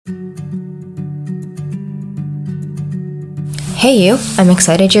Hey you, I'm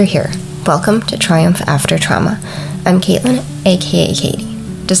excited you're here. Welcome to Triumph After Trauma. I'm Caitlin, aka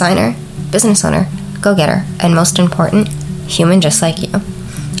Katie, designer, business owner, go-getter, and most important, human just like you.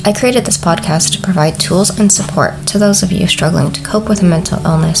 I created this podcast to provide tools and support to those of you struggling to cope with a mental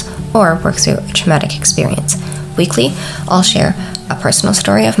illness or work through a traumatic experience. Weekly, I'll share a personal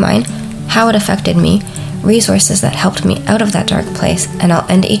story of mine, how it affected me, resources that helped me out of that dark place, and I'll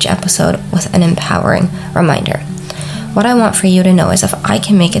end each episode with an empowering reminder. What I want for you to know is if I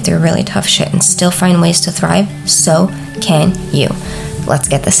can make it through really tough shit and still find ways to thrive, so can you. Let's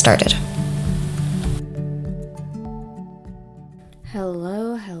get this started.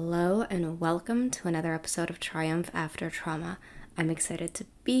 Hello, and welcome to another episode of Triumph After Trauma. I'm excited to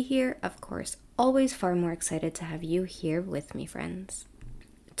be here, of course, always far more excited to have you here with me, friends.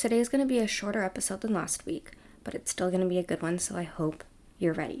 Today's going to be a shorter episode than last week, but it's still going to be a good one, so I hope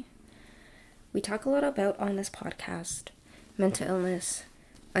you're ready. We talk a lot about on this podcast mental illness,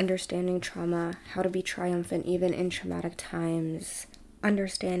 understanding trauma, how to be triumphant even in traumatic times,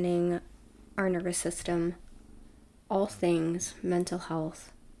 understanding our nervous system, all things mental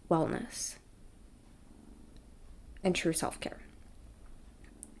health, wellness, and true self-care.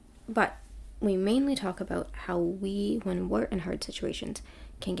 But we mainly talk about how we, when we're in hard situations,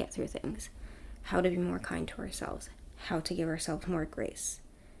 can get through things, how to be more kind to ourselves, how to give ourselves more grace.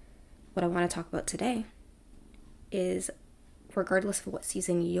 What I want to talk about today is, regardless of what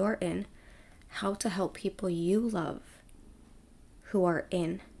season you're in, how to help people you love who are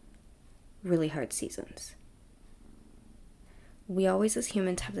in really hard seasons. We always as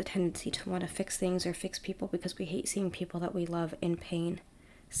humans have the tendency to want to fix things or fix people because we hate seeing people that we love in pain,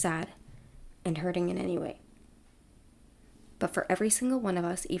 sad, and hurting in any way. But for every single one of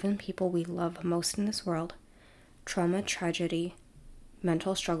us, even people we love most in this world, trauma, tragedy,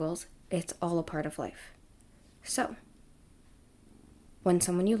 mental struggles, it's all a part of life. So, when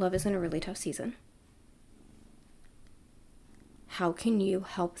someone you love is in a really tough season, how can you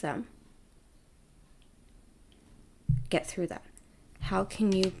help them get through that? How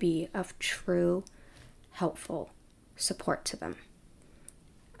can you be of true, helpful support to them?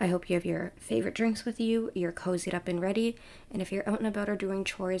 I hope you have your favorite drinks with you, you're cozied up and ready, and if you're out and about or doing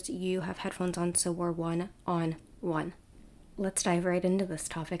chores, you have headphones on so we're one on one. Let's dive right into this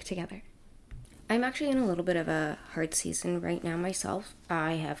topic together. I'm actually in a little bit of a hard season right now myself.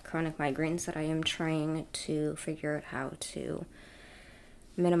 I have chronic migraines that I am trying to figure out how to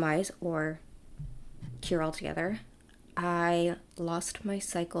minimize or cure altogether. I lost my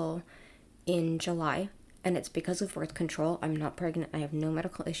cycle in July, and it's because of birth control. I'm not pregnant. I have no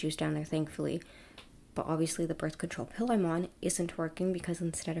medical issues down there, thankfully. But obviously the birth control pill I'm on isn't working because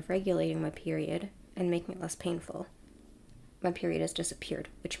instead of regulating my period and making it less painful, my period has disappeared,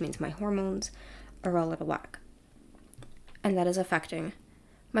 which means my hormones are all out of whack. And that is affecting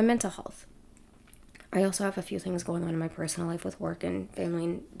my mental health. I also have a few things going on in my personal life with work and family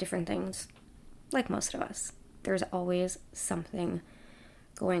and different things. Like most of us, there's always something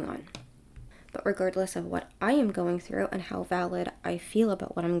going on. But regardless of what I am going through and how valid I feel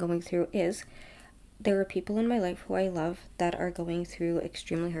about what I'm going through is, there are people in my life who I love that are going through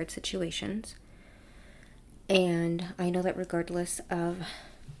extremely hard situations. And I know that regardless of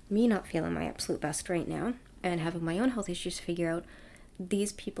me not feeling my absolute best right now and having my own health issues to figure out,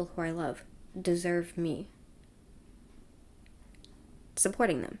 these people who I love deserve me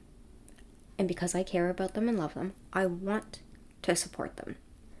supporting them. And because I care about them and love them, I want to support them.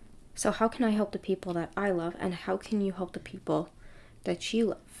 So how can I help the people that I love, and how can you help the people that you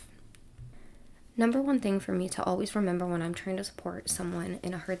love? Number one thing for me to always remember when I'm trying to support someone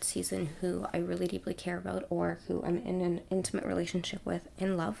in a hard season who I really deeply care about or who I'm in an intimate relationship with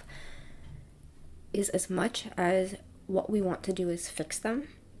in love is, as much as what we want to do is fix them,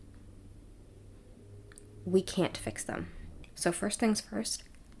 we can't fix them. So first things first,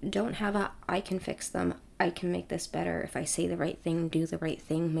 don't have a I can fix them, I can make this better if I say the right thing, do the right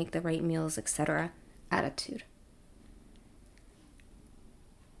thing, make the right meals, etc. attitude.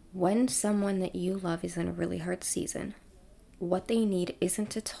 When someone that you love is in a really hard season, what they need isn't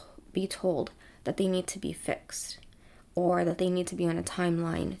to be told that they need to be fixed or that they need to be on a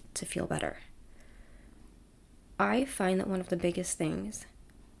timeline to feel better. I find that one of the biggest things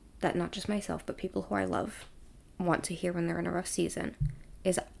that not just myself, but people who I love want to hear when they're in a rough season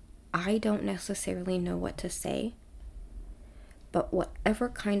is, I don't necessarily know what to say, but whatever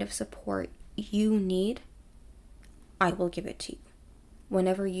kind of support you need, I will give it to you.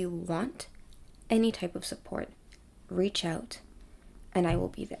 Whenever you want any type of support, reach out and I will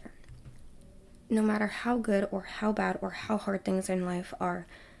be there. No matter how good or how bad or how hard things in life are,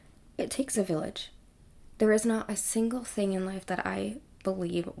 it takes a village. There is not a single thing in life that I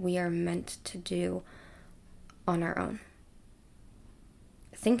believe we are meant to do on our own.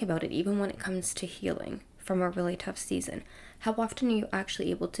 Think about it, even when it comes to healing from a really tough season. How often are you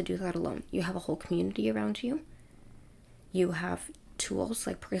actually able to do that alone? You have a whole community around you. You have tools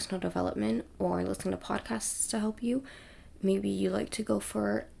like personal development or listening to podcasts to help you. Maybe you like to go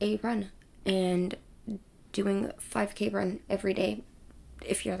for a run, and doing a 5K run every day,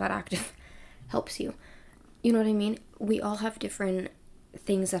 if you're that active, helps you. You know what I mean? We all have different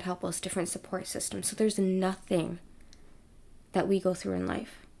things that help us, different support systems. So there's nothing that we go through in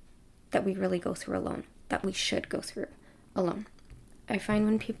life that we really go through alone, that we should go through alone. I find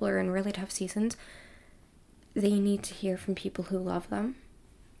when people are in really tough seasons, they need to hear from people who love them,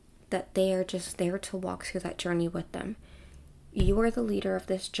 that they are just there to walk through that journey with them. You are the leader of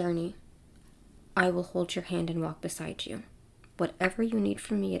this journey. I will hold your hand and walk beside you. Whatever you need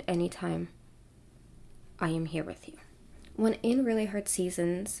from me at any time, I am here with you. When in really hard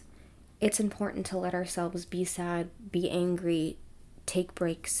seasons, it's important to let ourselves be sad, be angry, take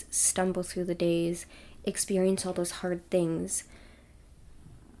breaks, stumble through the days, experience all those hard things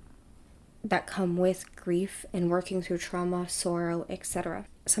that come with grief and working through trauma, sorrow, etc.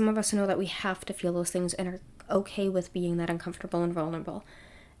 Some of us know that we have to feel those things and are okay with being that uncomfortable and vulnerable.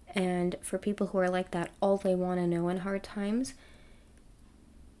 And for people who are like that, all they want to know in hard times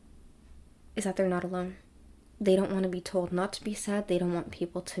is that they're not alone. They don't want to be told not to be sad. They don't want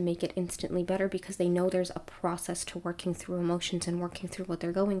people to make it instantly better, because they know there's a process to working through emotions and working through what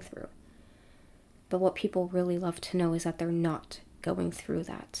they're going through. But what people really love to know is that they're not going through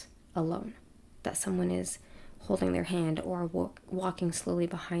that alone. That someone is holding their hand or walking slowly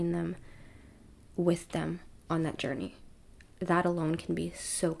behind them, with them on that journey. That alone can be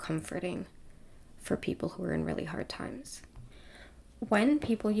so comforting for people who are in really hard times. When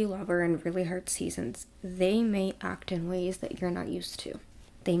people you love are in really hard seasons, they may act in ways that you're not used to.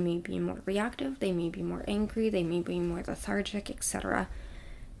 They may be more reactive, they may be more angry, they may be more lethargic, etc.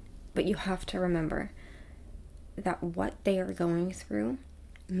 But you have to remember that what they are going through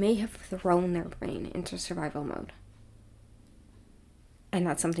may have thrown their brain into survival mode. And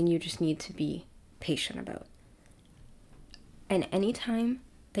that's something you just need to be patient about. And anytime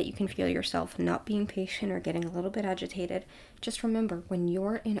that you can feel yourself not being patient or getting a little bit agitated, just remember, when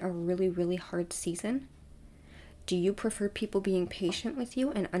you're in a really, really hard season, do you prefer people being patient with you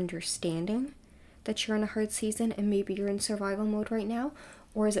and understanding that you're in a hard season and maybe you're in survival mode right now?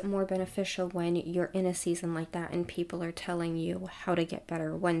 Or is it more beneficial when you're in a season like that and people are telling you how to get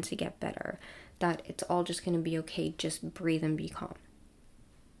better, when to get better, that it's all just going to be okay, just breathe and be calm,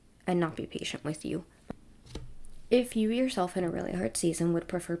 and not be patient with you? If you yourself in a really hard season would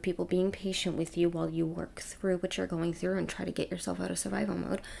prefer people being patient with you while you work through what you're going through and try to get yourself out of survival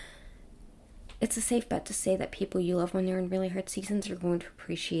mode, it's a safe bet to say that people you love when they're in really hard seasons are going to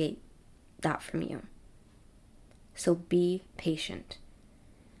appreciate that from you. So be patient.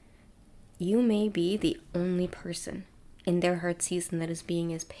 You may be the only person in their hard season that is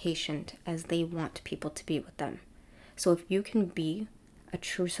being as patient as they want people to be with them. So if you can be a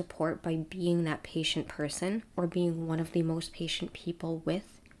true support by being that patient person, or being one of the most patient people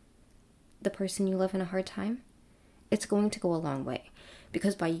with the person you love in a hard time, it's going to go a long way.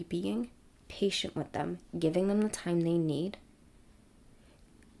 Because by being patient with them, giving them the time they need,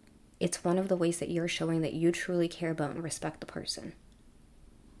 it's one of the ways that you're showing that you truly care about and respect the person.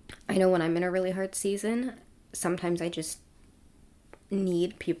 I know when I'm in a really hard season, sometimes I just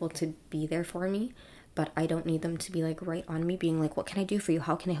need people to be there for me, but I don't need them to be like right on me being like, what can I do for you?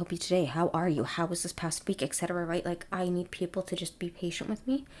 How can I help you today? How are you? How was this past week? Etc. Right? Like, I need people to just be patient with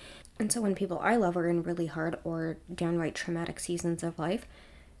me. And so when people I love are in really hard or downright traumatic seasons of life,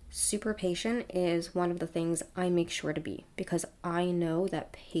 super patient is one of the things I make sure to be, because I know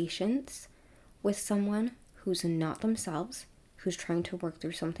that patience with someone who's not themselves, who's trying to work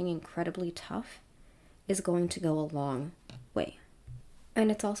through something incredibly tough, is going to go a long way. And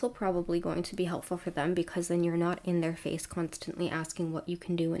it's also probably going to be helpful for them, because then you're not in their face constantly asking what you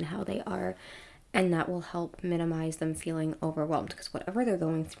can do and how they are, and that will help minimize them feeling overwhelmed, because whatever they're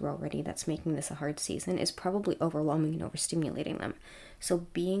going through already that's making this a hard season is probably overwhelming and overstimulating them. So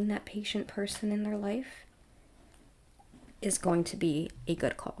being that patient person in their life is going to be a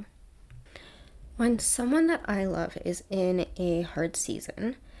good call. When someone that I love is in a hard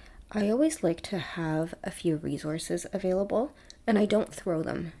season, I always like to have a few resources available, and I don't throw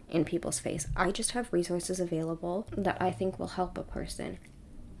them in people's face. I just have resources available that I think will help a person.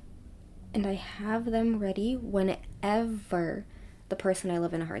 And I have them ready whenever the person I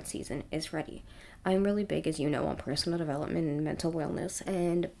love in a hard season is ready. I'm really big, as you know, on personal development and mental wellness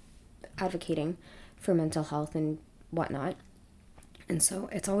and advocating for mental health and whatnot. And so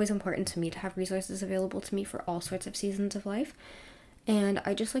it's always important to me to have resources available to me for all sorts of seasons of life. And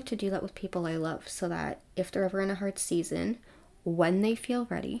I just like to do that with people I love, so that if they're ever in a hard season, when they feel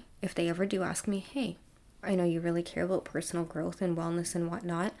ready, if they ever do ask me, hey, I know you really care about personal growth and wellness and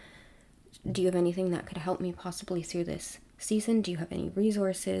whatnot, do you have anything that could help me possibly through this season? Do you have any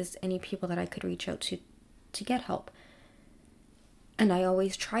resources, any people that I could reach out to get help? And I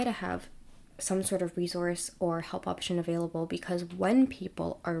always try to have some sort of resource or help option available, because when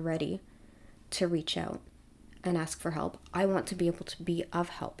people are ready to reach out and ask for help, I want to be able to be of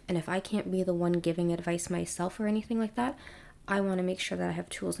help. And if I can't be the one giving advice myself or anything like that, I want to make sure that I have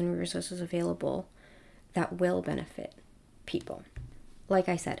tools and resources available that will benefit people. Like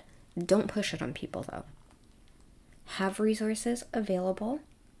I said, don't push it on people though. Have resources available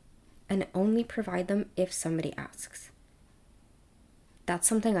and only provide them if somebody asks. That's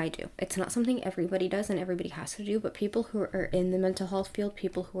something I do. It's not something everybody does and everybody has to do, but people who are in the mental health field,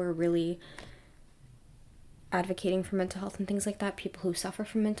 people who are really advocating for mental health and things like that, people who suffer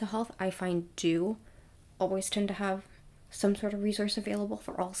from mental health, I find do always tend to have some sort of resource available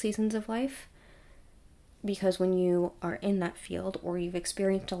for all seasons of life. Because when you are in that field, or you've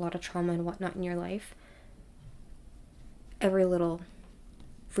experienced a lot of trauma and whatnot in your life, every little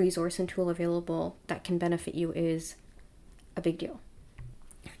resource and tool available that can benefit you is a big deal.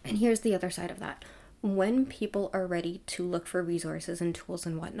 And here's the other side of that. When people are ready to look for resources and tools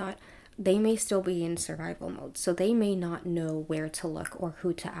and whatnot, they may still be in survival mode. So they may not know where to look or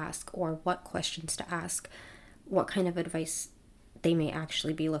who to ask or what questions to ask, what kind of advice they may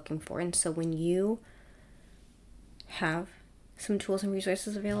actually be looking for. And so when you have some tools and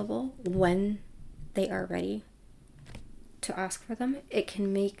resources available, when they are ready to ask for them, it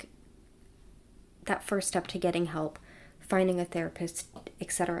can make that first step to getting help, finding a therapist,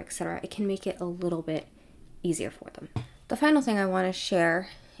 etc., it can make it a little bit easier for them. The final thing I want to share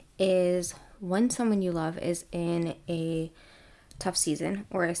is when someone you love is in a tough season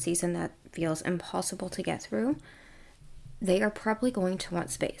or a season that feels impossible to get through, they are probably going to want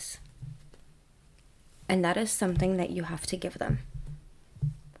space. And that is something that you have to give them.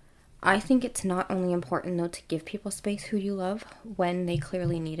 I think it's not only important though to give people space who you love when they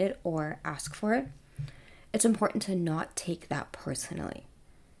clearly need it or ask for it, it's important to not take that personally.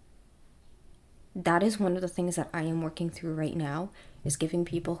 That is one of the things that I am working through right now, is giving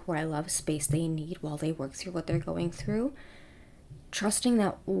people who I love space they need while they work through what they're going through. Trusting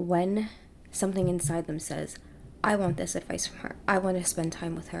that when something inside them says, I want this advice from her, I want to spend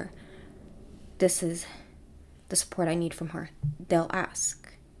time with her, this is the support I need from her, they'll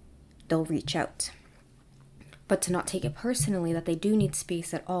ask, they'll reach out. But to not take it personally that they do need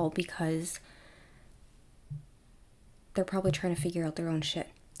space at all, because they're probably trying to figure out their own shit.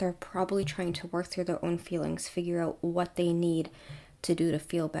 They're probably trying to work through their own feelings, figure out what they need to do to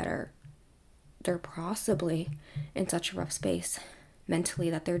feel better. They're possibly in such a rough space mentally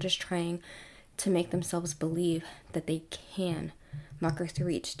that they're just trying to make themselves believe that they can mucker through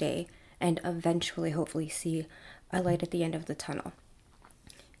each day and eventually hopefully see a light at the end of the tunnel.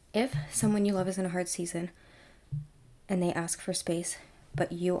 If someone you love is in a hard season and they ask for space,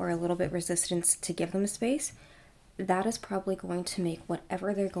 but you are a little bit resistant to give them space, that is probably going to make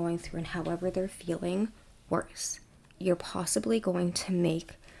whatever they're going through and however they're feeling worse. You're possibly going to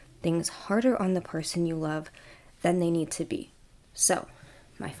make things harder on the person you love than they need to be. So,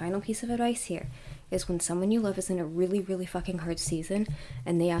 my final piece of advice here is when someone you love is in a really, really fucking hard season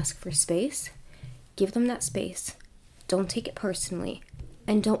and they ask for space, give them that space. Don't take it personally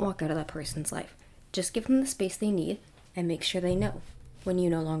and don't walk out of that person's life. Just give them the space they need and make sure they know when you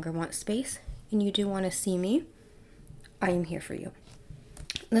no longer want space and you do want to see me, I am here for you.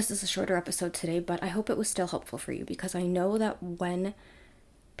 This is a shorter episode today, but I hope it was still helpful for you, because I know that when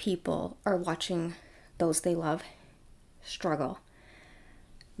people are watching those they love struggle,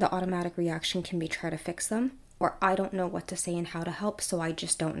 the automatic reaction can be try to fix them, or I don't know what to say and how to help, so I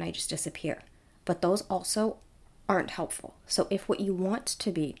just don't and I just disappear. But those also aren't helpful. So if what you want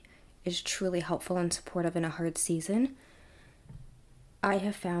to be is truly helpful and supportive in a hard season, I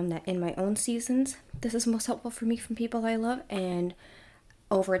have found that in my own seasons, this is most helpful for me from people I love, and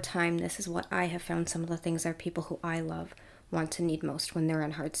over time, this is what I have found some of the things that people who I love want to need most when they're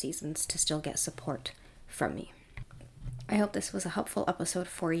in hard seasons to still get support from me. I hope this was a helpful episode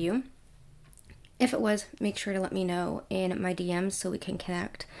for you. If it was, make sure to let me know in my DMs so we can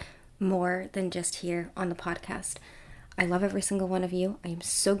connect more than just here on the podcast. I love every single one of you. I am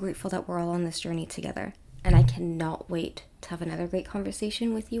so grateful that we're all on this journey together, and I cannot wait to have another great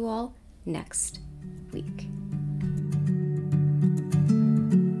conversation with you all next week.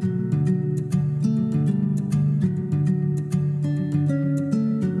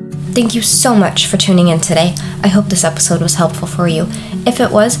 Thank you so much for tuning in today. I hope this episode was helpful for you. If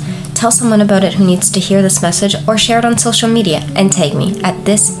it was, tell someone about it who needs to hear this message, or share it on social media and tag me at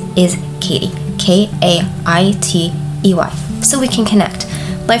This Is Kaitey, Kaitey, so we can connect.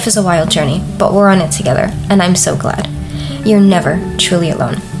 Life is a wild journey, but we're on it together, and I'm so glad. You're never truly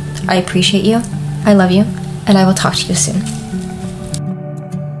alone. I appreciate you, I love you, and I will talk to you soon.